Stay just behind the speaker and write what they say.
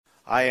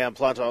I am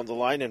Planta on the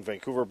line in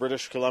Vancouver,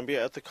 British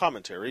Columbia at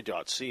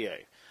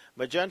thecommentary.ca.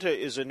 Magenta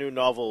is a new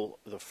novel,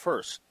 the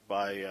first,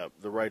 by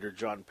the writer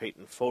John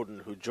Payton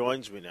Foden, who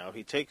joins me now.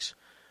 He takes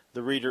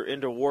the reader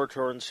into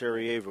war-torn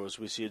Sarajevo as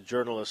we see a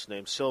journalist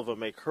named Silva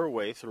make her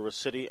way through a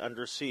city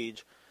under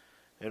siege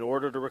in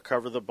order to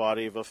recover the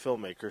body of a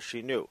filmmaker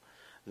she knew.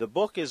 The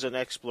book is an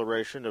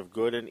exploration of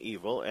good and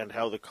evil and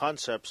how the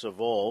concepts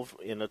evolve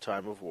in a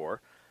time of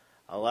war.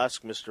 I'll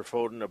ask Mr.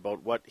 Foden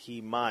about what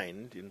he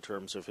mined in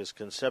terms of his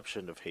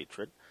conception of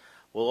hatred.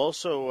 We'll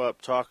also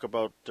talk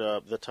about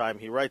the time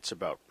he writes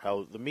about,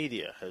 how the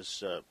media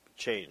has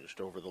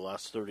changed over the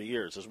last 30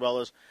 years, as well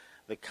as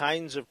the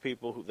kinds of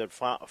people that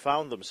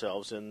found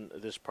themselves in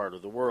this part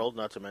of the world,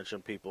 not to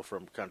mention people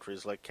from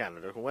countries like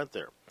Canada who went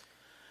there.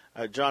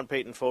 John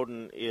Payton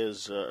Foden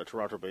is a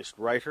Toronto-based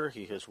writer.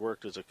 He has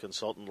worked as a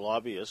consultant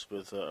lobbyist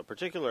with a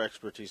particular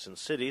expertise in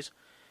cities.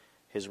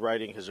 His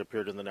writing has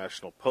appeared in the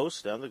National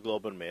Post and the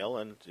Globe and Mail,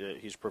 and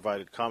he's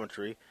provided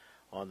commentary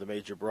on the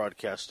major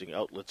broadcasting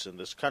outlets in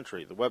this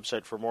country. The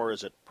website for more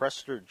is at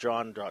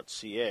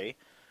presterjohn.ca.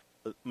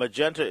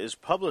 Magenta is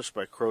published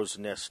by Crow's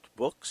Nest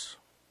Books.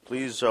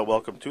 Please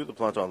welcome to the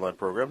Plant Online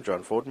program,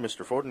 John Foden.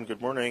 Mr. Foden, good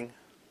morning.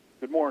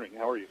 Good morning.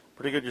 How are you?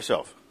 Pretty good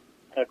yourself.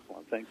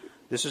 Excellent. Thank you.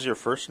 This is your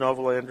first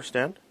novel, I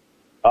understand?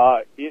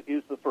 It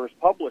is the first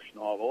published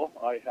novel.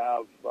 I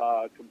have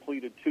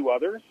completed two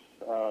others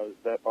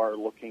that are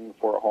looking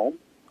for a home.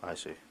 I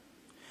see.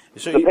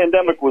 So the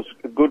pandemic was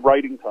a good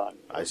writing time.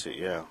 I see,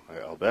 yeah.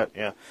 I'll bet,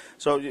 yeah.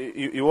 So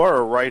you are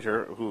a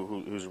writer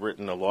who's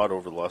written a lot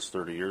over the last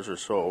 30 years or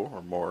so,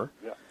 or more.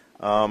 Yeah.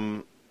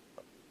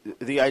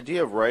 The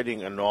idea of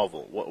writing a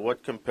novel,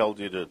 what compelled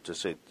you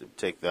to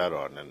take that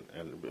on?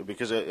 And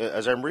because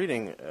as I'm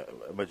reading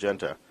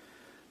Magenta,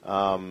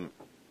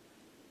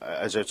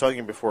 as I was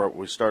talking before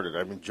we started,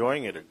 I'm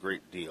enjoying it a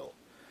great deal.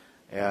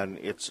 And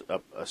it's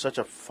such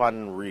a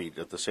fun read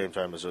at the same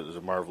time as a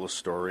marvelous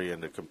story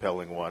and a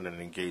compelling one and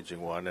an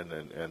engaging one and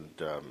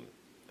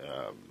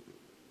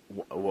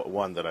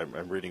one that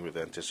I'm reading with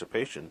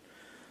anticipation.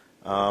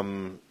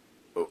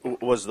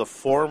 Was the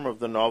form of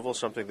the novel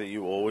something that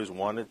you always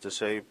wanted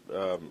to,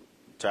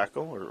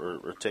 tackle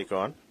or take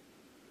on?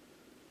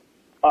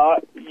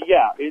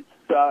 Yeah, it's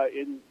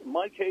in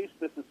my case,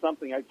 this is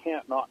something I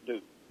can't not do.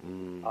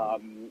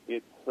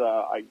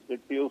 It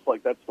feels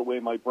like that's the way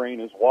my brain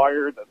is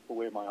wired. That's the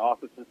way my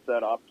office is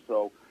set up.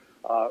 So,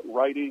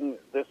 writing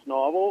this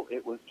novel,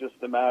 it was just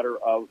a matter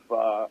of,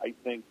 I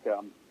think,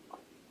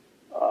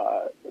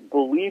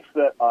 belief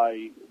that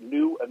I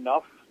knew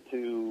enough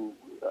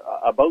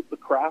about the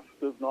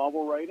craft of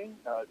novel writing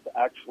to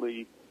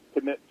actually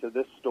commit to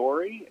this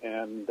story,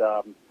 and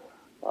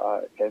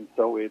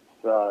so it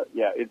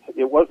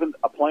wasn't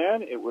a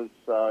plan.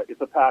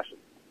 It's a passion.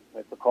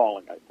 It's a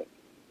calling, I think.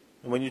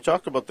 When you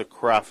talk about the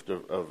craft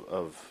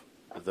of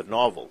the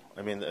novel,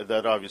 I mean,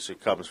 that obviously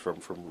comes from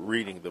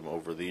reading them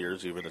over the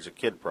years, even as a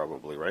kid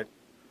probably, right?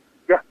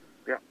 Yeah.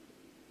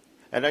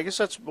 And I guess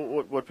that's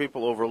what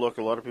people overlook.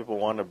 A lot of people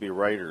want to be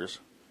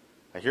writers.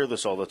 I hear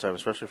this all the time,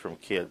 especially from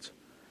kids,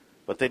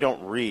 but they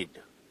don't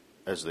read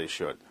as they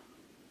should.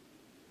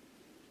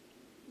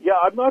 Yeah,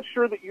 I'm not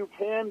sure that you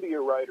can be a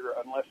writer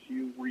unless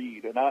you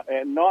read,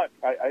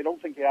 I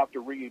don't think you have to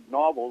read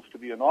novels to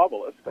be a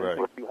novelist. Right. I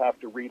think you have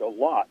to read a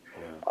lot.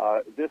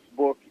 Yeah. This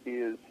book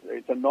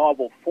it's a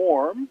novel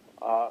form,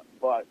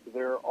 but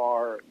there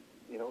are,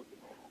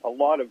 a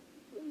lot of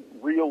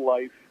real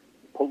life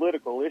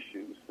political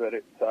issues that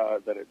it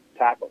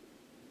tackles.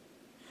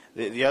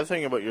 The other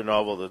thing about your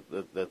novel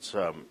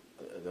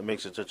that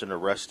makes it such an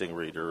arresting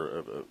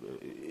reader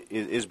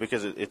is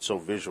because it's so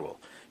visual.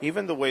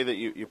 Even the way that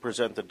you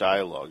present the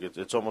dialogue,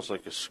 it's almost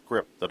like a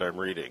script that I'm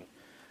reading.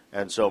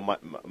 And so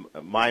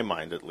my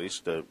mind, at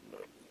least,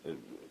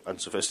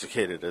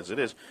 unsophisticated as it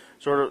is,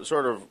 sort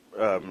of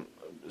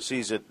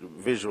sees it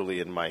visually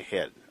in my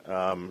head.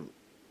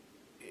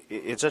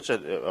 It's such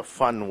a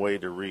fun way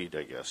to read,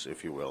 I guess,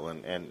 if you will.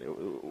 And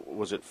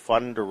was it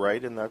fun to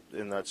write in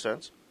that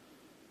sense?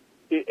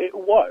 It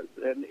was,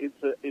 and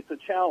it's a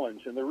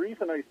challenge. And the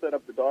reason I set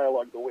up the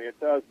dialogue the way it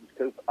does is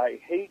because I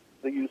hate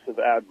the use of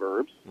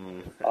adverbs,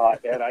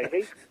 and I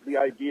hate the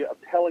idea of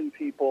telling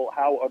people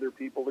how other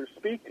people are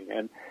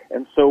speaking.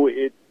 And so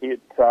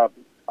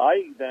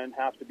I then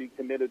have to be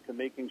committed to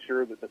making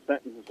sure that the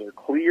sentences are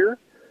clear,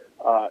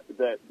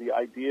 that the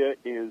idea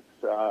is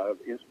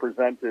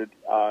presented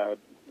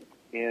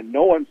in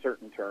no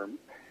uncertain terms,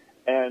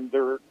 and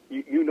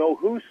you know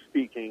who's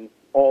speaking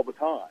all the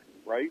time.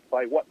 Right,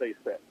 by what they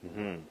said.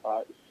 Mm-hmm.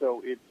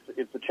 So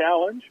it's a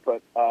challenge,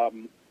 but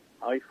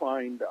I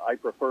find I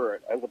prefer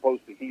it as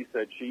opposed to he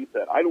said, she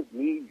said. I don't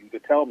need you to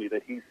tell me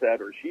that he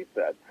said or she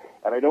said,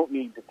 and I don't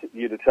need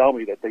you to tell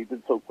me that they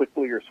did so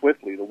quickly or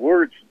swiftly. The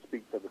words should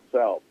speak for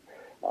themselves,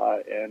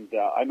 and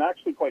I'm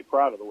actually quite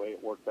proud of the way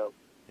it worked out.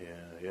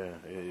 Yeah,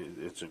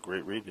 it's a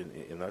great read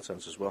in that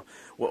sense as well.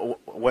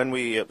 When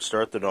we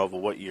start the novel,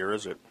 what year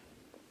is it?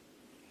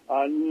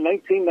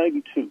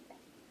 1992.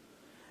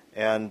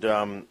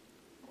 And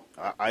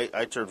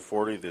I turned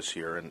 40 this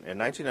year, and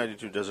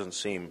 1992 doesn't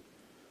seem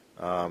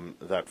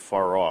that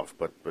far off.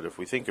 But if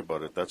we think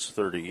about it, that's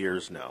 30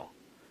 years now.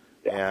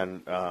 Yeah.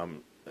 And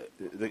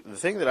the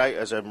thing that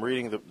as I'm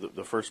reading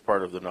the first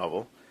part of the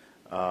novel,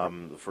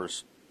 the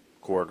first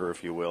quarter,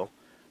 if you will,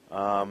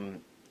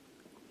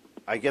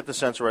 I get the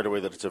sense right away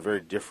that it's a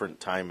very different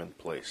time and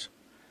place.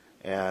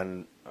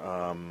 And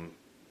a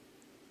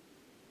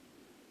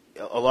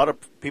lot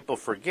of people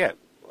forget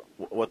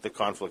what the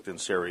conflict in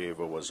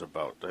Sarajevo was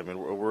about. I mean,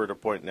 we're at a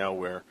point now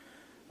where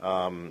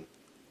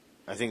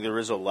I think there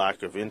is a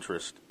lack of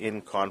interest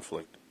in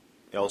conflict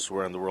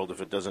elsewhere in the world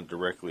if it doesn't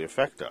directly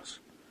affect us.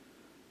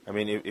 I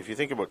mean, if you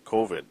think about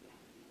COVID,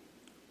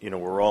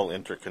 we're all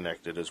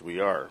interconnected as we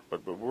are,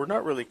 but we're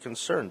not really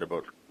concerned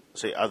about,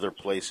 say, other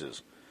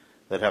places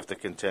that have to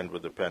contend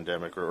with the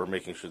pandemic or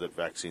making sure that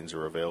vaccines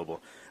are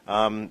available.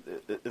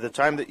 The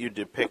time that you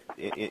depict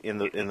in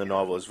the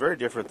novel is very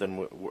different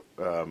than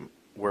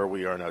where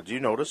we are now. Do you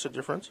notice a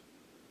difference?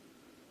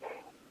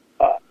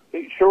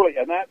 Surely,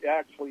 and that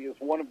actually is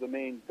one of the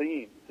main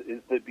themes,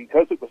 is that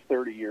because it was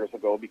 30 years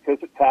ago, because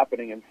it's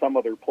happening in some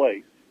other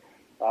place,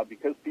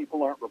 because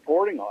people aren't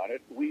reporting on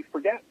it, we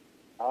forget.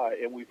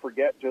 And we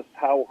forget just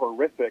how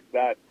horrific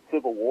that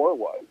civil war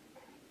was,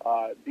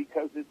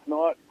 because it's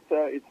not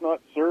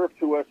served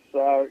to us.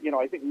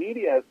 I think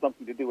media has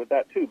something to do with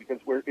that too, because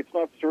it's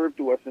not served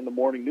to us in the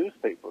morning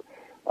newspaper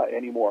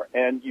anymore.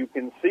 And you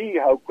can see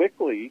how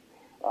quickly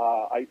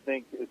I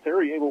think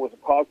Sarajevo was a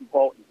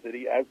cosmopolitan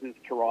city, as is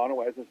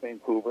Toronto, as is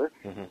Vancouver.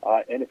 Mm-hmm.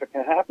 And if it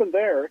can happen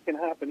there, it can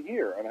happen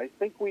here. And I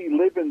think we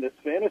live in this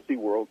fantasy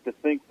world to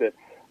think that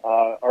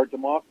our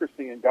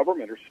democracy and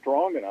government are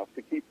strong enough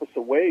to keep us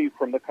away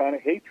from the kind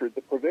of hatred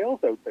that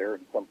prevails out there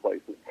in some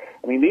places.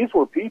 I mean, these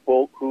were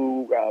people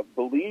who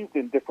believed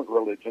in different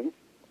religions.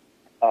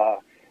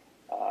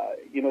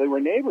 They were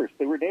neighbors.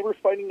 They were neighbors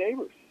fighting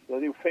neighbors. So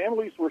their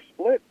families were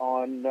split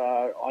on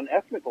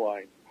ethnic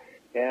lines.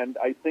 And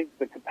I think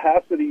the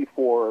capacity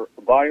for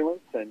violence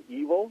and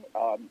evil,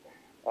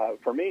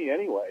 for me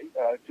anyway,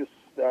 just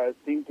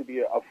seemed to be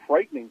a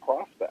frightening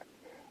prospect.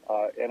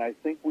 And I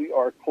think we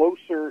are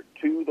closer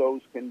to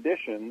those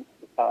conditions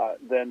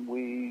than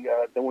we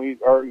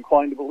are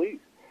inclined to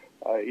believe.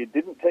 It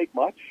didn't take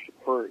much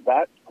for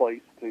that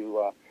place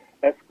to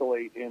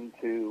escalate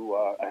into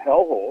a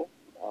hellhole,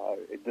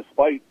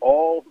 despite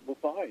all the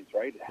signs.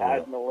 Right? It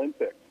had an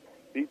Olympics.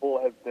 People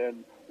have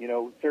been,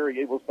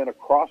 Sarajevo's been a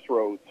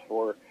crossroads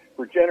for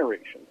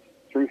generations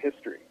through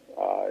history.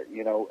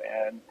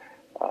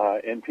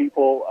 And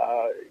people,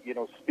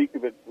 speak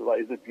of it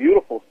as a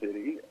beautiful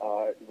city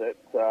that,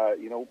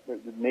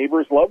 the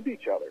neighbors loved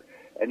each other.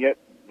 And yet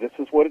this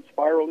is what it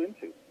spiraled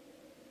into.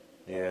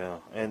 Yeah,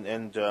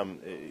 and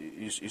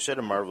you said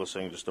a marvelous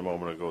thing just a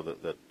moment ago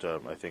that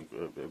I think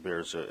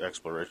bears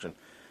exploration.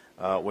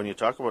 When you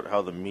talk about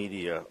how the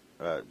media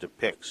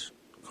depicts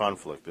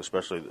conflict,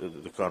 especially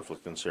the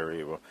conflict in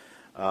Sarajevo,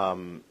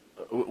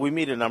 we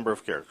meet a number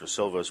of characters,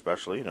 Silva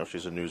especially.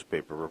 She's a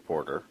newspaper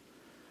reporter.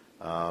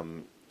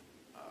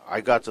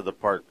 I got to the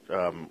part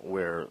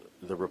where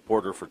the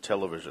reporter for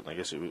television, I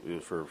guess it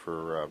was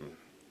from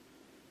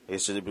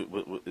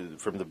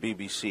the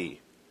BBC.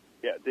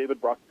 Yeah,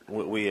 David Bruck.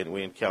 We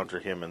encounter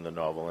him in the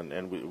novel,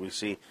 and we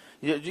see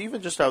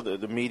even just how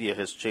the media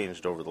has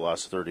changed over the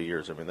last 30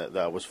 years. I mean,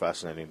 that was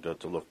fascinating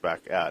to look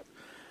back at.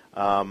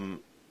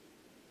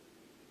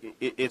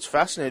 It's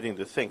fascinating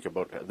to think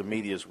about the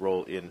media's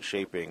role in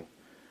shaping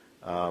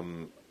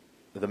the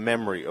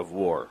memory of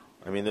war.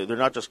 I mean, they're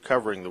not just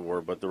covering the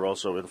war, but they're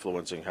also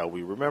influencing how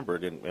we remember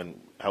it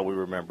and how we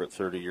remember it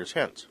 30 years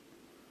hence.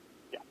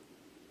 Yeah.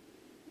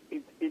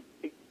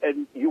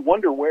 And you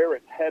wonder where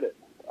it's headed,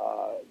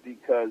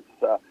 because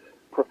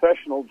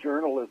professional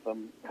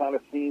journalism kind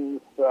of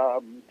seems,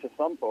 to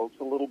some folks,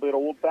 a little bit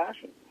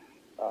old-fashioned.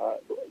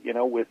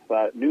 With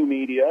new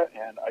media,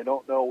 and I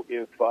don't know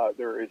if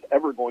there is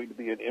ever going to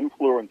be an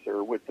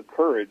influencer with the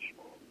courage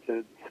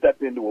to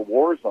step into a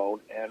war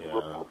zone and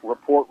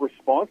report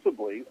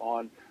responsibly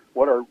on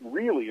what are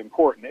really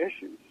important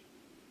issues.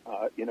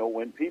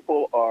 When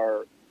people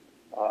are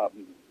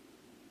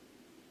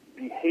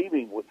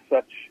behaving with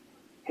such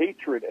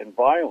hatred and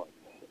violence,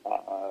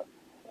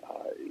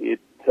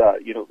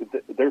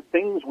 there are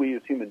things we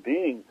as human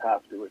beings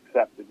have to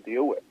accept and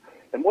deal with.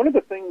 And one of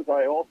the things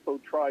I also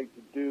tried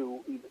to do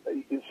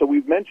is, so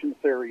we've mentioned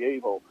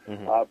Sarajevo,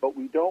 but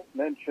we don't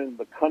mention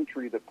the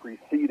country that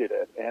preceded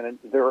it. And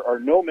there are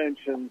no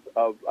mentions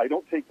of, I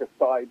don't take a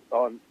side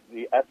on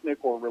the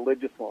ethnic or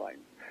religious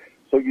lines.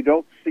 So you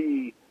don't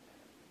see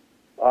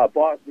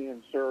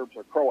Bosnian Serbs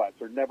or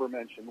Croats are never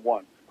mentioned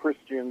once.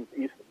 Christians,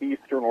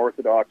 Eastern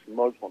Orthodox, and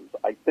Muslims.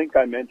 I think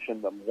I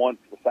mentioned them once,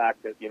 the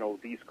fact that,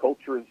 these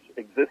cultures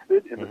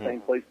existed in the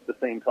same place at the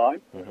same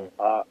time.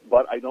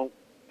 But I don't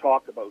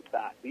talk about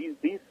that. These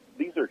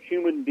are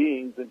human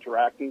beings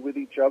interacting with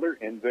each other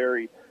in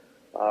very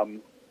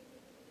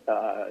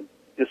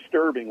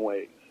disturbing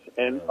ways.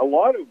 And a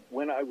lot of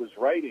when I was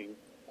writing,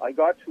 I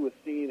got to a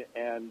scene,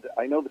 and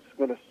I know this is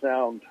going to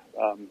sound,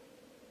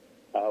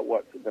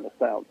 what's it going to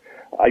sound?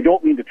 I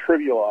don't mean to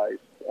trivialize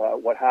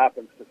what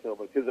happens to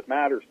Silva, because it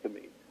matters to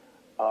me.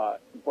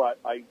 But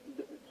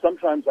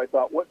sometimes I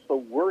thought, what's the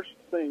worst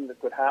thing that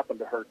could happen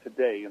to her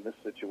today in this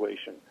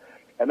situation?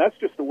 And that's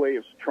just a way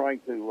of trying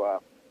to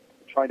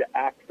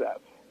access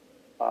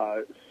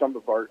some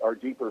of our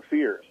deeper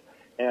fears.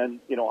 And,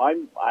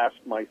 I'm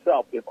asked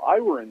myself, if I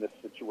were in this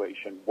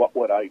situation, what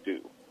would I do?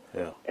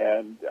 Yeah.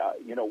 And,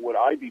 would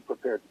I be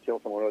prepared to kill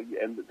someone?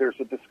 And there's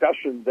a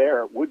discussion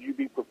there. Would you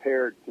be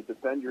prepared to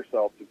defend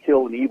yourself, to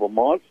kill an evil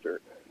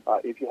monster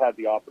if you had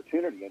the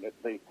opportunity? And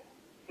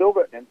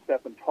Silva and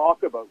Stefan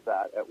talk about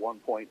that at one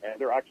point, and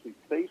they're actually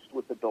faced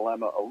with the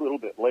dilemma a little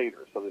bit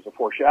later. So there's a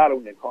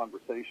foreshadowing in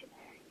conversation.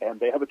 And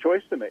they have a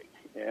choice to make.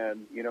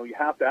 And, you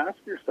have to ask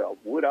yourself,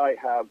 would I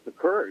have the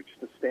courage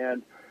to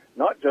stand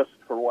not just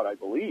for what I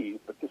believe,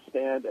 but to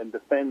stand and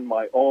defend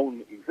my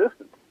own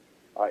existence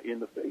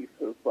in the face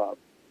of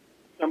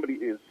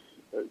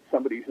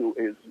somebody who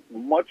is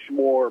much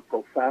more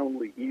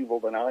profoundly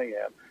evil than I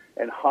am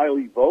and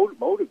highly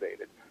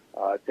motivated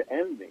to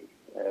end me.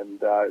 And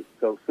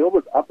so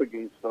Silva's up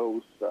against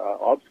those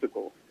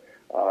obstacles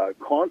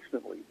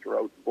constantly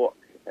throughout the book.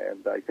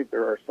 And I think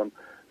there are some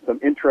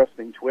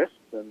interesting twists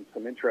and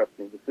some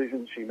interesting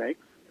decisions she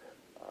makes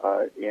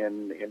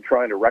in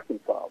trying to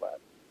reconcile that.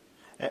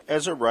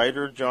 As a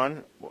writer,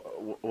 John,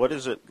 what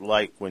is it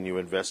like when you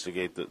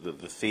investigate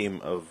the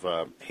theme of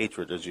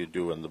hatred as you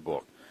do in the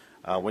book?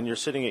 When you're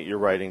sitting at your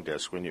writing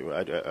desk,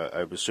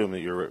 I assume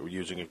that you're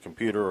using a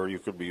computer or you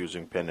could be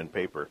using pen and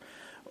paper.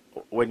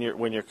 When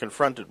you're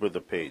confronted with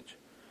a page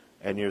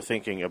and you're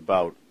thinking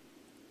about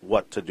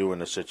what to do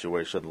in a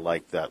situation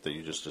like that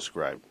you just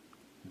described,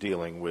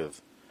 dealing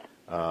with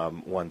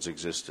one's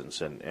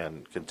existence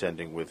and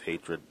contending with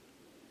hatred,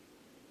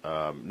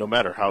 no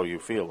matter how you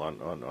feel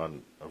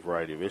on a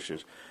variety of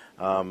issues.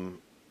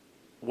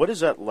 What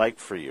is that like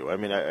for you? I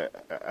mean,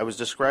 I was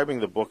describing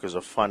the book as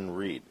a fun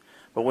read,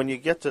 but when you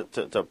get to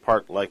a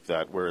part like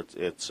that where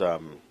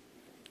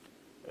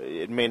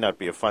it may not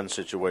be a fun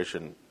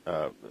situation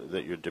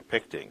that you're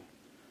depicting,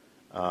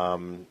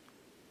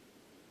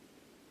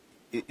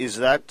 is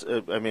that?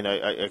 I mean,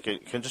 I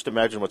can just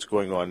imagine what's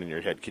going on in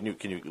your head. Can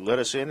you let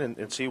us in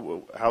and see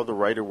how the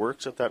writer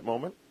works at that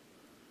moment?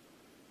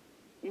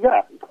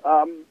 Yeah,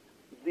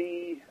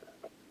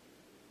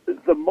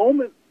 the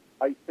moment,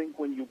 I think,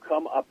 when you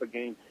come up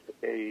against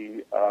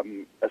a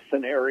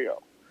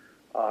scenario.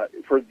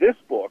 For this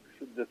book,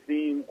 the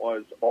theme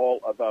was all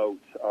about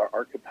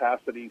our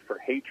capacity for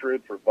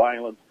hatred, for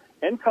violence,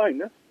 and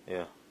kindness.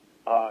 Yeah.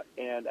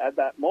 And at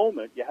that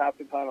moment, you have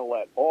to kind of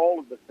let all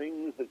of the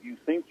things that you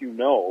think you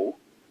know,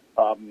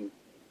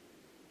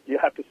 you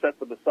have to set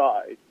them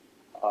aside.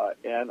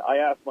 And I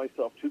asked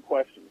myself two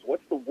questions.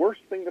 What's the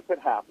worst thing that could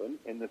happen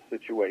in this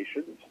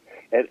situation?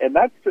 And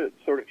that's to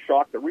sort of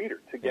shock the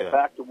reader, to get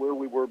back to where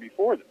we were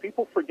before, that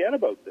people forget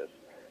about this.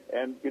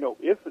 And,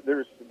 if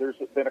there's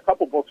been a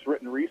couple books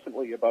written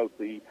recently about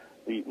the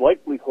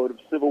likelihood of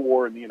civil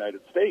war in the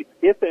United States.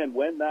 If and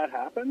when that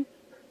happens,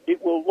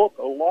 it will look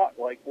a lot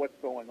like what's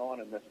going on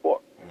in this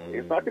book.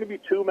 It's not going to be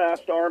two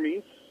massed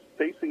armies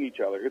facing each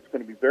other. It's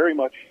going to be very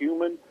much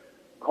human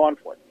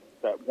conflict,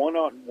 that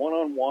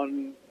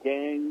one-on-one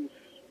gangs,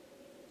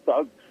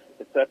 thugs,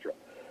 etc.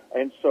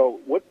 And so,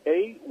 what's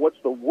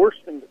the worst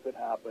thing that could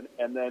happen,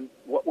 and then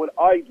what would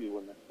I do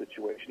in this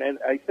situation? And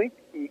I think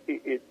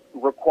it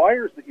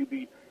requires that you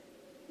be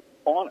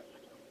honest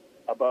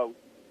about,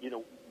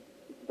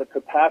 the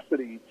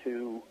capacity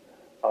to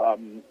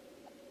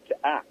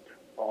act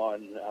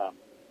on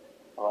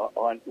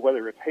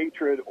whether it's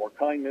hatred or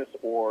kindness,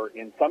 or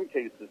in some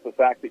cases the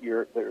fact that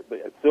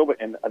Silva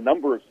in a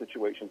number of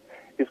situations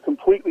is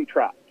completely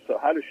trapped. So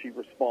how does she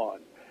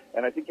respond?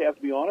 And I think you have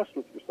to be honest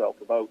with yourself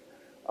about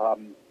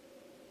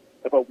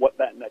what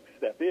that next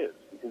step is,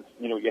 because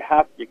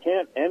you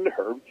can't end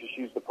her because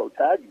she's the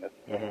protagonist,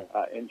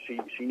 and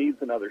she needs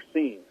another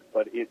scene.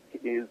 But it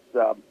is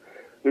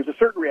there's a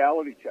certain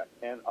reality check,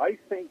 and I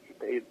think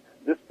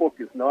this book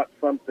is not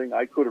something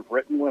I could have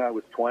written when I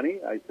was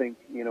 20. I think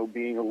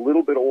being a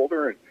little bit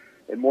older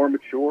and more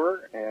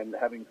mature, and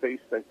having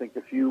faced I think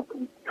a few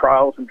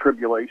trials and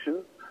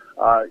tribulations,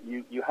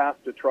 you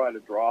have to try to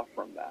draw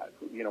from that.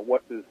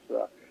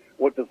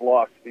 What does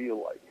loss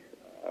feel like?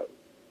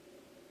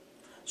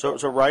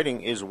 So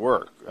writing is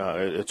work.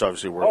 It's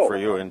obviously work for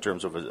you in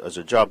terms of as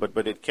a job,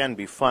 but it can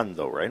be fun,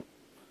 though, right?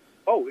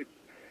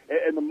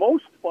 And the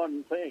most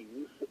fun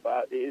things,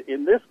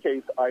 in this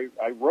case,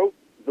 I wrote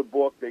the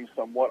book based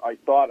on what I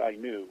thought I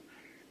knew,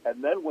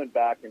 and then went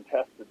back and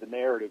tested the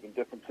narrative in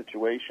different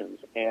situations.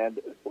 And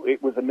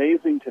it was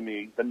amazing to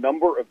me the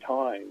number of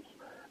times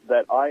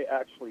that I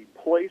actually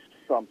placed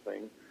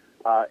something,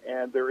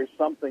 and there is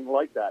something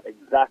like that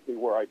exactly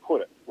where I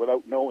put it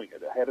without knowing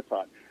it ahead of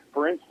time.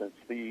 For instance,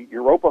 the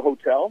Europa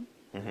Hotel,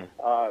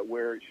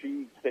 where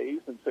she stays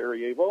in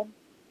Sarajevo,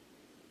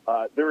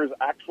 there is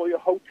actually a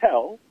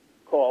hotel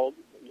called,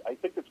 I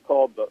think it's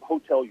called the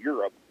Hotel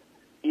Europe,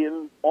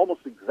 in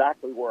almost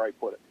exactly where I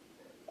put it.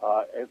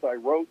 As I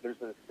wrote,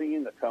 there's a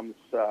scene that comes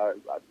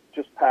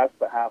just past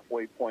the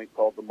halfway point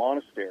called the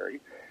monastery,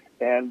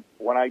 and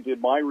when I did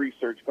my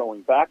research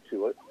going back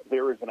to it,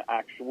 there is an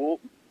actual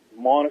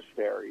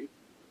monastery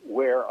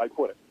where I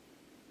put it.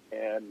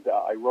 And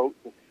I wrote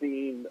the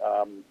scene,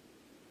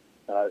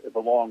 The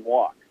Long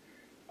Walk.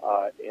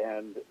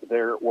 And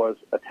there was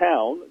a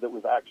town that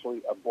was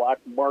actually a black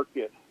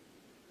market,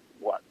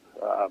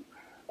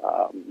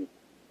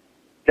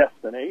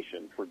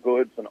 destination for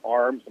goods and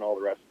arms and all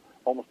the rest,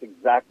 almost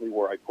exactly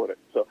where I put it.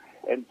 So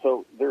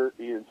there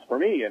is, for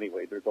me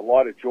anyway, there's a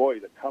lot of joy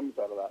that comes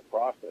out of that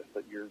process,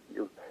 that you're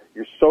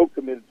so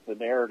committed to the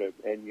narrative,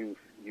 and you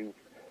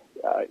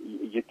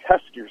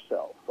test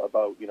yourself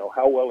about,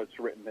 how well it's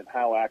written and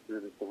how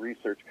accurate is the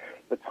research,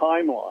 the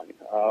timeline.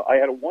 I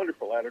had a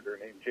wonderful editor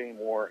named Jane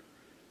Warren,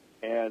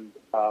 and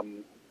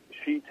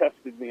she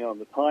tested me on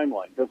the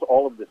timeline. Does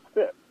all of this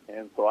fit?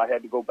 And so I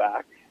had to go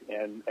back,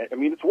 and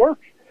it's work.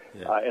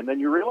 Yeah. And then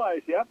you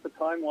realize, the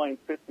timeline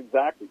fits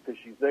exactly, because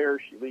she's there,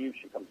 she leaves,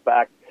 she comes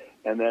back,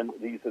 and then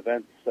these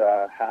events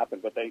happen.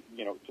 But they,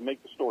 to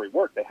make the story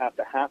work, they have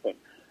to happen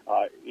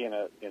in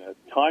a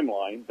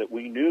timeline that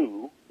we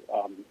knew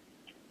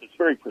it's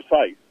very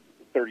precise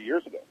 30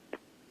 years ago.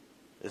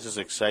 This is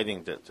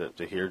exciting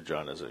to hear,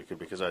 John,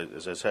 because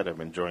as I said, I'm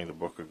enjoying the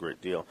book a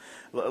great deal.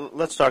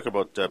 Let's talk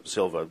about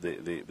Silva,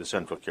 the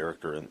central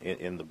character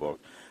in the book.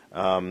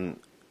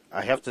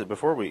 I have to,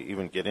 before we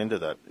even get into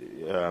that,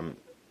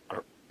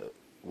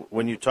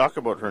 when you talk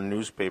about her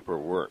newspaper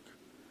work,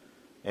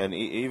 and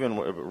even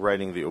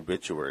writing the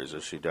obituaries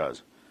as she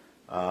does,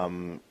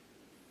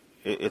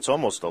 it's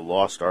almost a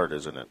lost art,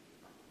 isn't it?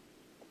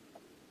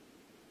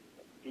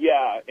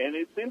 Yeah, and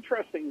it's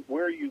interesting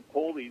where you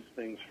pull these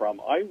things from.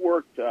 I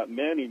worked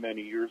many,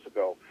 many years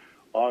ago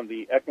on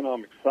the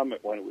Economic Summit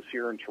when it was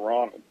here in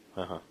Toronto.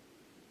 Uh-huh.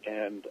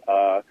 And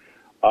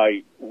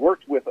I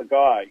worked with a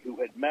guy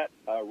who had met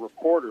a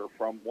reporter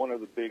from one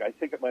of the big, I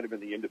think it might have been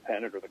the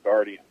Independent or the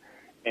Guardian.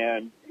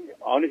 And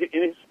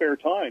in his spare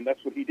time,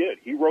 that's what he did.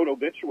 He wrote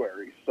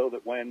obituaries so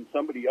that when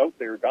somebody out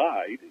there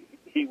died,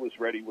 he was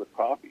ready with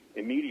copy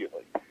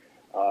immediately.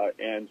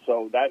 And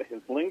so that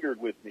has lingered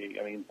with me.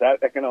 I mean,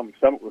 that Economic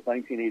Summit was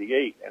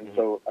 1988, and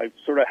so I've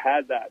sort of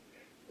had that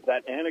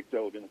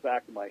anecdote in the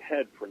back of my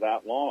head for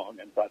that long,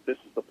 and thought this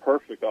is the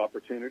perfect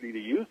opportunity to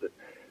use it.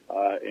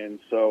 And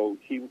so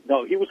he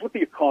was with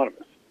The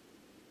Economist,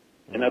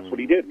 and that's what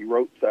he did. He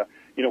wrote,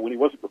 when he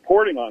wasn't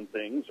reporting on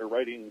things or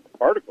writing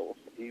articles,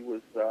 he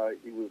was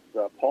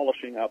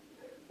polishing up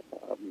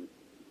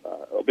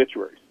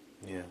obituaries.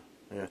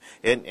 Yeah,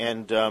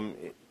 and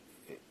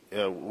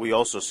we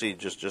also see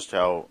just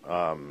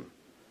how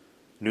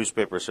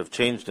newspapers have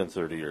changed in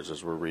 30 years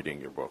as we're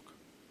reading your book.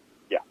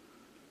 Yeah,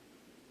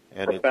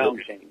 and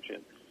profound change.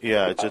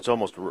 It's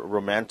almost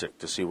romantic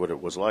to see what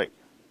it was like.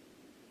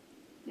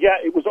 Yeah,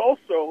 it was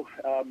also,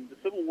 the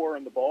Civil War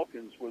in the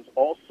Balkans was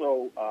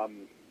also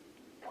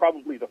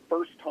probably the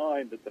first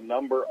time that the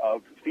number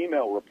of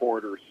female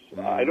reporters,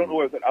 I don't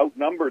know if it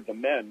outnumbered the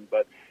men,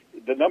 but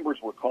the numbers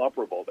were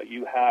comparable, that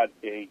you had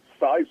a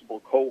sizable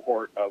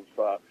cohort of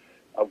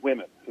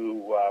women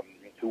who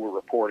were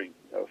reporting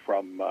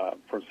from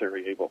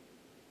Sarajevo.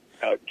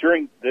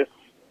 During this,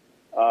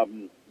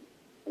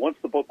 once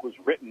the book was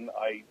written,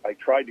 I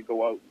tried to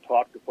go out and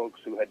talk to folks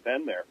who had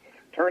been there.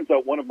 Turns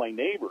out one of my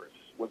neighbors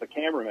was a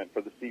cameraman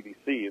for the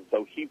CBC, and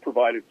so he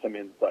provided some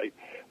insight.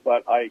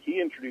 But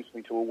he introduced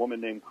me to a woman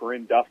named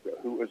Corinne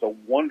Dufka, who is a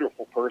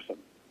wonderful person,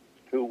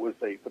 who was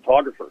a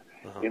photographer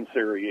in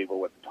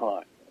Sarajevo at the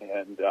time.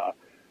 And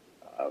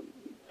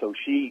so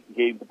she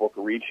gave the book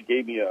a read. She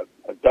gave me a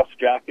dust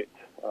jacket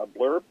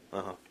blurb,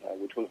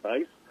 which was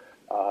nice.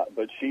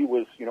 But she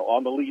was,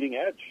 on the leading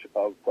edge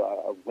of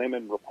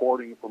women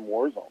reporting from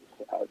war zones.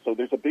 So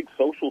there's a big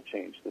social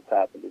change that's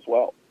happened as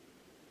well.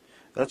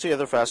 That's the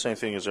other fascinating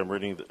thing as I'm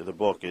reading the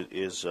book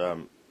is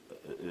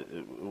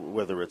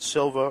whether it's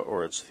Silva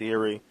or it's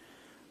theory,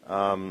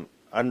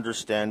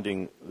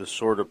 understanding the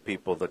sort of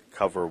people that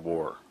cover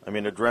war. I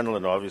mean,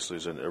 adrenaline obviously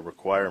is a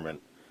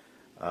requirement,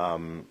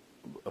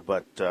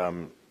 but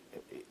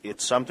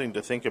it's something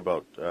to think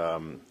about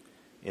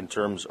in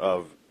terms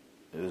of,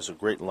 there's a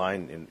great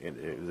line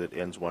that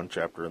ends one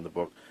chapter in the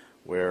book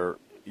where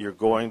you're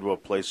going to a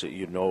place that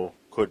you know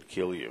could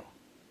kill you.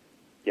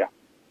 Yeah.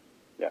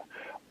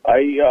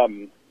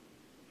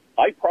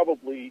 I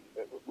probably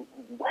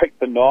write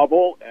the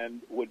novel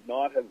and would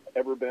not have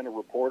ever been a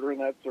reporter in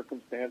that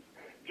circumstance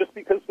just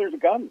because there's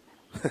guns.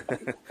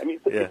 I mean,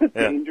 it's a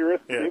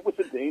dangerous. Yeah. It was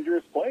a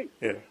dangerous place.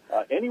 Yeah.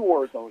 Any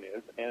war zone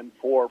is, and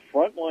for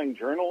frontline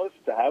journalists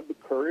to have the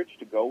courage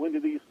to go into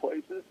these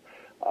places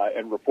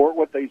and report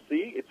what they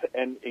see,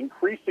 and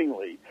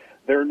increasingly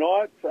they're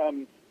not.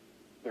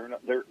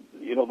 The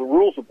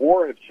rules of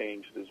war have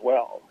changed as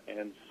well,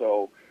 and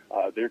so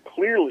they're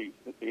clearly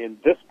in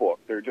this book.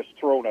 They're just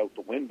thrown out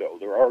the window.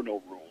 There are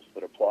no rules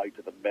that apply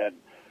to the men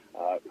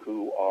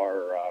who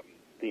are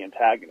the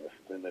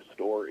antagonists in this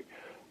story.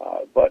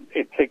 But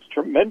it takes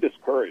tremendous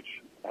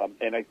courage,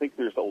 and I think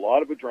there's a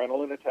lot of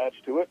adrenaline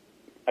attached to it.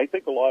 I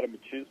think a lot of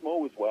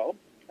machismo as well,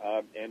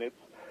 and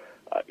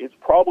it's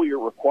probably a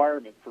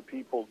requirement for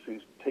people to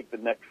take the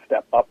next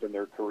step up in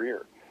their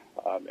career.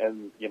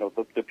 And,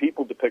 the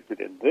people depicted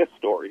in this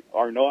story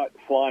are not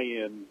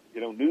fly-in,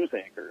 news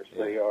anchors.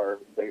 Yeah.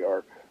 They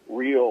are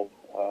real,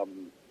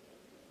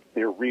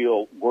 they're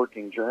real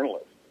working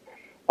journalists.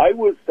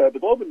 The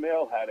Globe and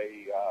Mail had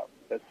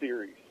a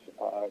series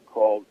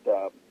called,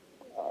 what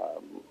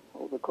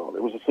was it called?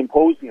 It was a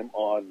symposium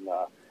on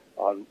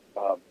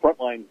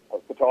frontline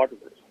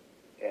photographers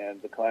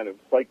and the kind of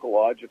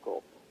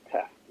psychological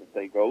tests that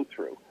they go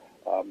through.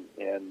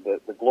 And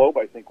the Globe,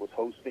 I think, was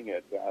hosting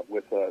it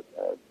with a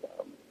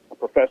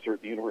professor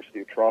at the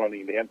University of Toronto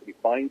named Anthony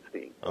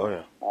Feinstein,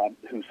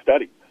 who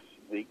studies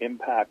the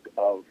impact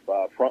of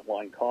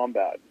frontline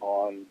combat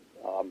on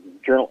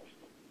journalists.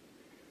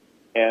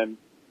 And,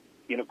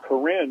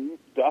 Corinne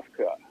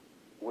Dufka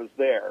was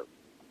there,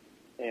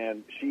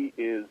 and she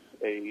is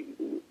a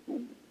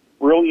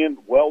brilliant,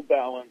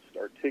 well-balanced,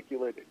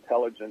 articulate,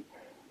 intelligent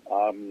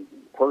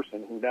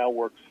person who now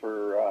works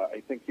for,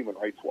 I think, Human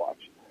Rights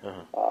Watch.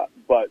 Uh-huh.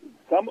 But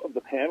some of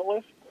the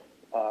panelists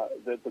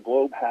that the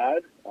Globe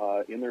had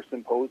in their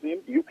symposium,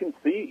 you can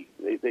see,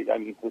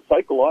 the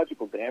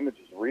psychological damage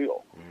is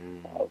real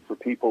for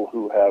people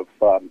who have,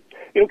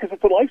 because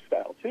it's a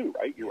lifestyle too,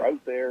 right? You're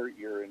out there,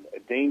 you're in a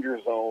danger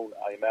zone.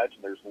 I imagine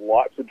there's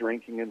lots of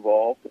drinking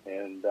involved,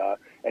 and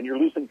you're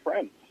losing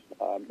friends,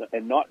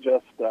 and not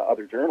just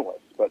other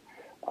journalists, but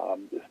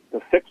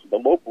the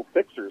local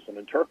fixers and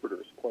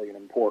interpreters play an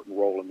important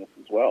role in this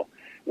as well.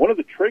 One of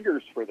the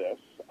triggers for this,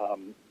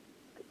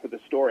 for the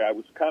story, I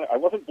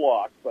wasn't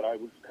blocked, but I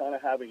was kind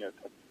of having a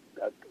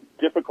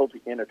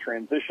difficulty in a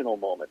transitional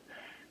moment.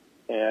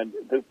 And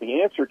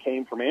the answer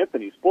came from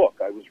Anthony's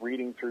book. I was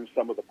reading through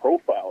some of the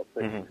profiles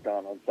that he's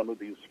done on some of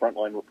these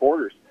frontline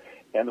reporters,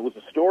 and there was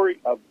a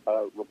story of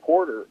a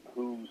reporter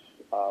whose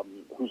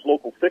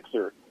local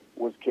fixer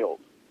was killed.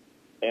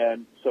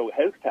 And so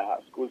his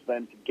task was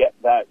then to get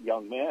that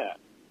young man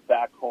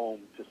back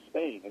home to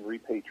Spain and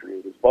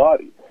repatriate his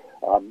body.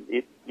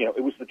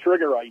 It was the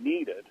trigger I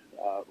needed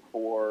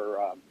for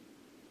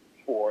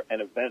an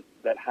event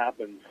that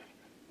happens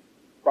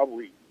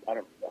probably,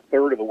 a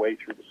third of the way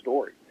through the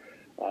story.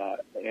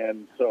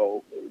 And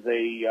so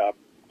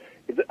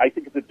I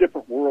think it's a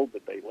different world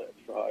that they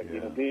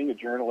live. Being a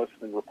journalist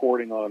and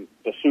reporting on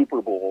the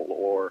Super Bowl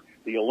or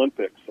the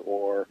Olympics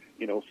or,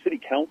 city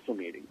council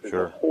meetings is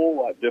a whole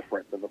lot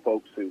different than the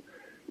folks who,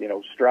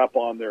 strap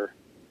on their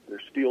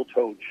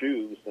steel-toed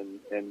shoes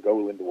and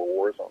go into a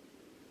war zone.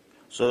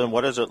 So then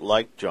what is it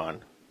like,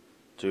 John,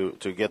 to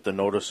get the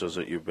notices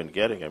that you've been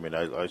getting? I mean,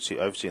 I've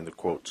seen the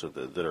quotes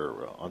that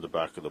are on the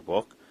back of the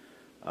book.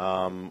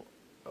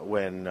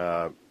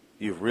 When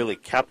you've really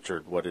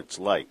captured what it's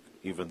like,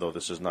 even though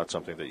this is not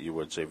something that you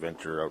would, say,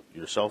 venture out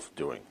yourself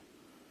doing.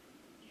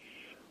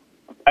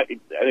 I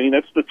mean,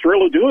 that's the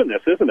thrill of doing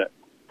this, isn't it?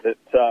 That,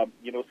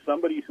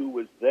 somebody who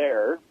was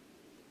there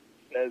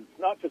says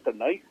not just a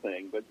nice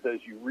thing, but says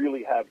you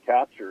really have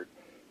captured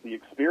the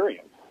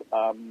experience.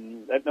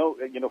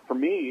 For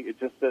me, it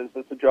just says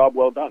it's a job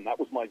well done. That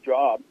was my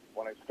job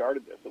when I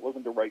started this. It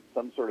wasn't to write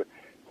some sort of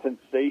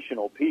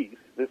sensational piece.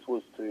 This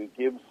was to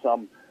give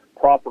some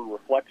proper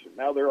reflection.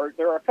 Now, there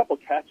are a couple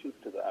catches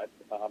to that.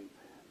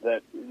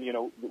 That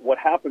what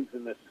happens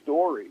in this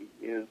story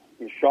is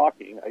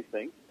shocking, I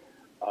think,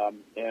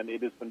 and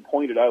it has been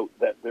pointed out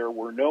that there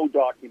were no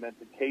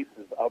documented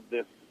cases of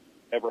this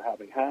ever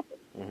having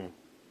happened. Mm-hmm.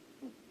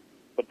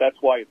 But that's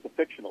why it's a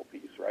fictional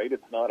piece, right?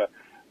 It's not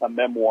a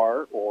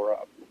memoir or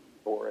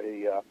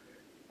a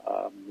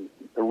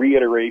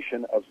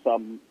reiteration of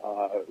some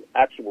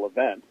actual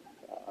event.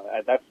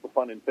 That's the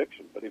fun in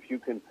fiction. But if you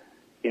can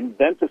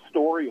invent a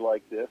story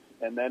like this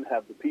and then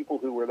have the people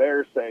who were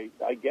there say,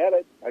 I get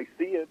it, I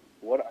see it,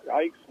 what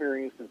I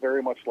experienced is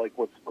very much like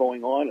what's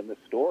going on in this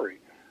story.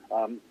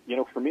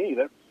 For me,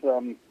 that's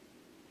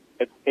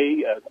it's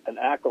an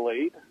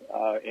accolade,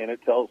 and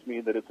it tells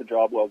me that it's a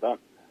job well done,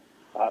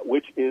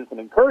 which is an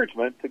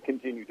encouragement to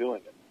continue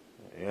doing it.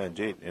 Yeah,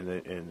 indeed.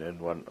 And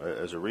one,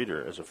 as a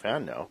reader, as a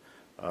fan now,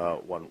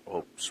 one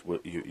hopes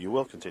you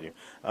will continue.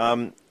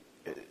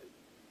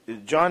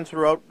 John,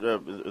 throughout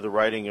the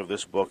writing of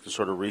this book, the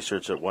sort of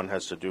research that one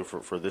has to do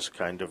for this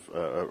kind of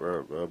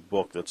a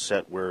book that's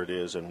set where it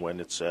is and when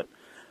it's set,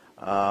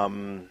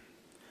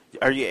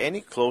 are you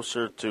any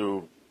closer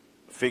to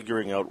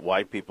figuring out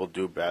why people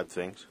do bad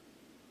things?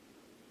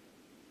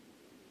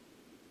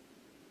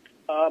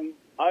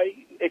 I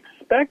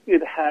expect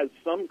it has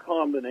some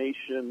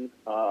combination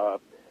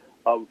of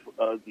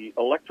the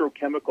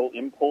electrochemical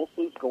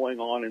impulses going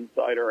on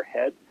inside our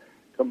head,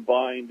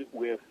 combined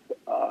with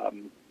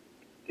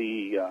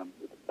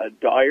a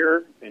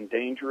dire and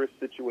dangerous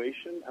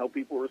situation, how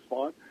people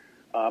respond.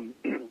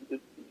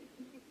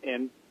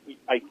 And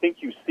I think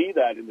you see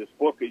that in this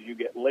book as you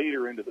get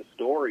later into the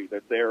story,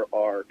 that there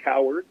are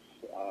cowards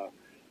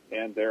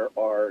and there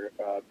are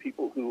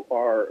people who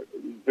are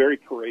very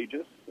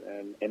courageous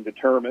and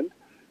determined,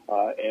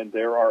 and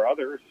there are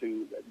others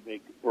who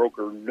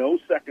broker no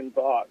second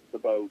thoughts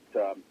about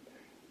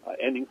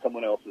ending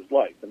someone else's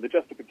life. And the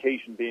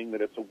justification being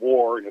that it's a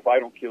war, and if I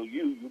don't kill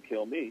you, you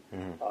kill me.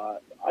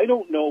 I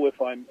don't know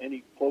if I'm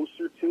any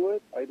closer to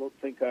it. I don't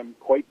think I'm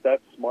quite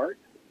that smart.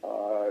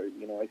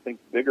 I think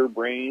bigger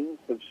brains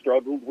have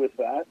struggled with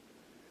that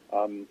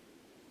and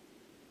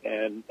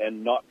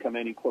not come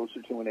any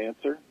closer to an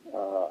answer.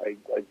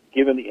 I've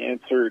given the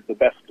answer the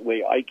best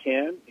way I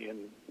can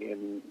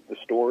in the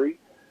story.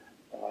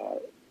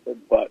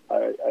 But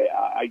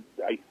I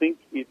think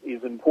it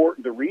is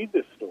important to read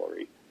this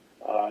story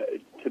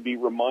to be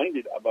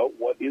reminded about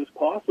what is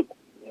possible.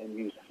 And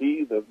you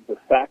see the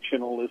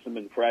factionalism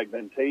and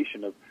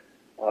fragmentation of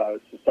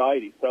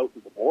society south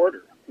of the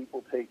border,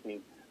 people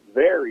taking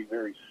very,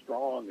 very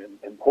strong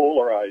and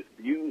polarized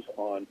views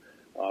on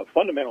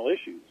fundamental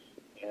issues.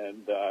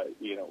 And,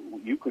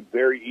 you could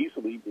very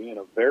easily be in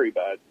a very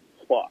bad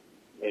spot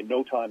in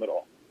no time at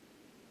all.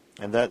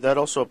 And that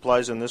also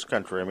applies in this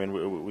country. I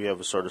mean, we have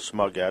a sort of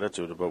smug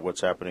attitude about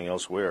what's happening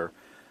elsewhere.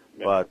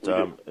 Yeah, But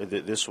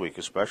this week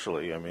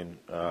especially, I mean,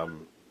 a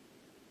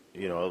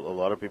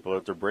lot of people are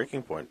at their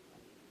breaking point.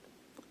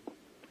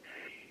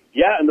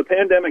 Yeah, and the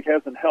pandemic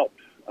hasn't helped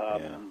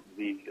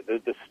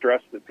the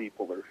stress that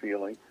people are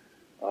feeling.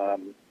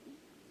 And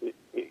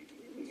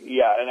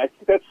I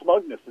think that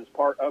smugness is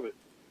part of it.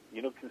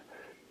 Because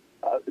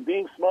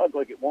being smug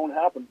like it won't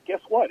happen,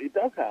 guess what? It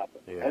does happen.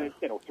 Yeah. And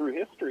through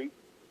history,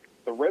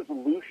 the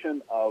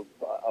resolution of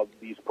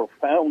these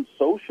profound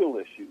social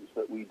issues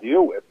that we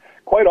deal with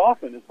quite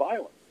often is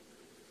violence.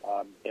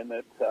 And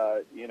that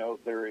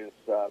there is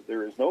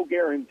no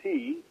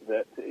guarantee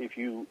that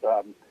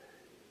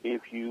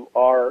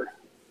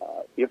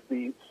if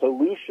the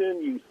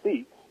solution you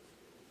seek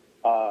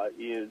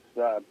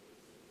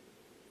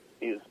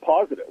is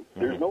positive,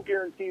 there's no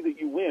guarantee that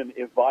you win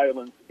if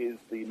violence is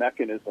the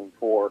mechanism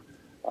for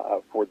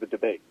the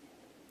debate.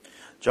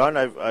 John,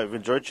 I've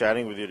enjoyed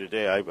chatting with you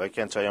today. I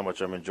can't tell you how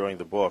much I'm enjoying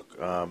the book.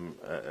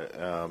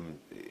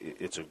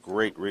 It's a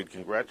great read.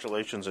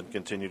 Congratulations and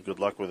continued good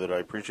luck with it. I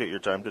appreciate your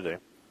time today.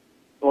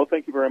 Well,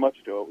 thank you very much,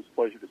 Joe. It was a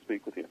pleasure to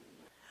speak with you.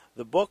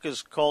 The book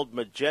is called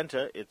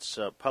Magenta. It's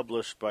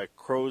published by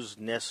Crow's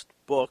Nest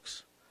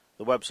Books.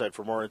 The website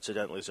for more,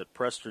 incidentally, is at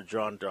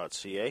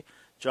presterjohn.ca.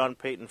 John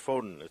Payton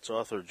Foden, its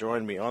author,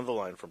 joined me on the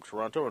line from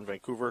Toronto and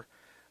Vancouver.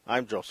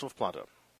 I'm Joseph Planta.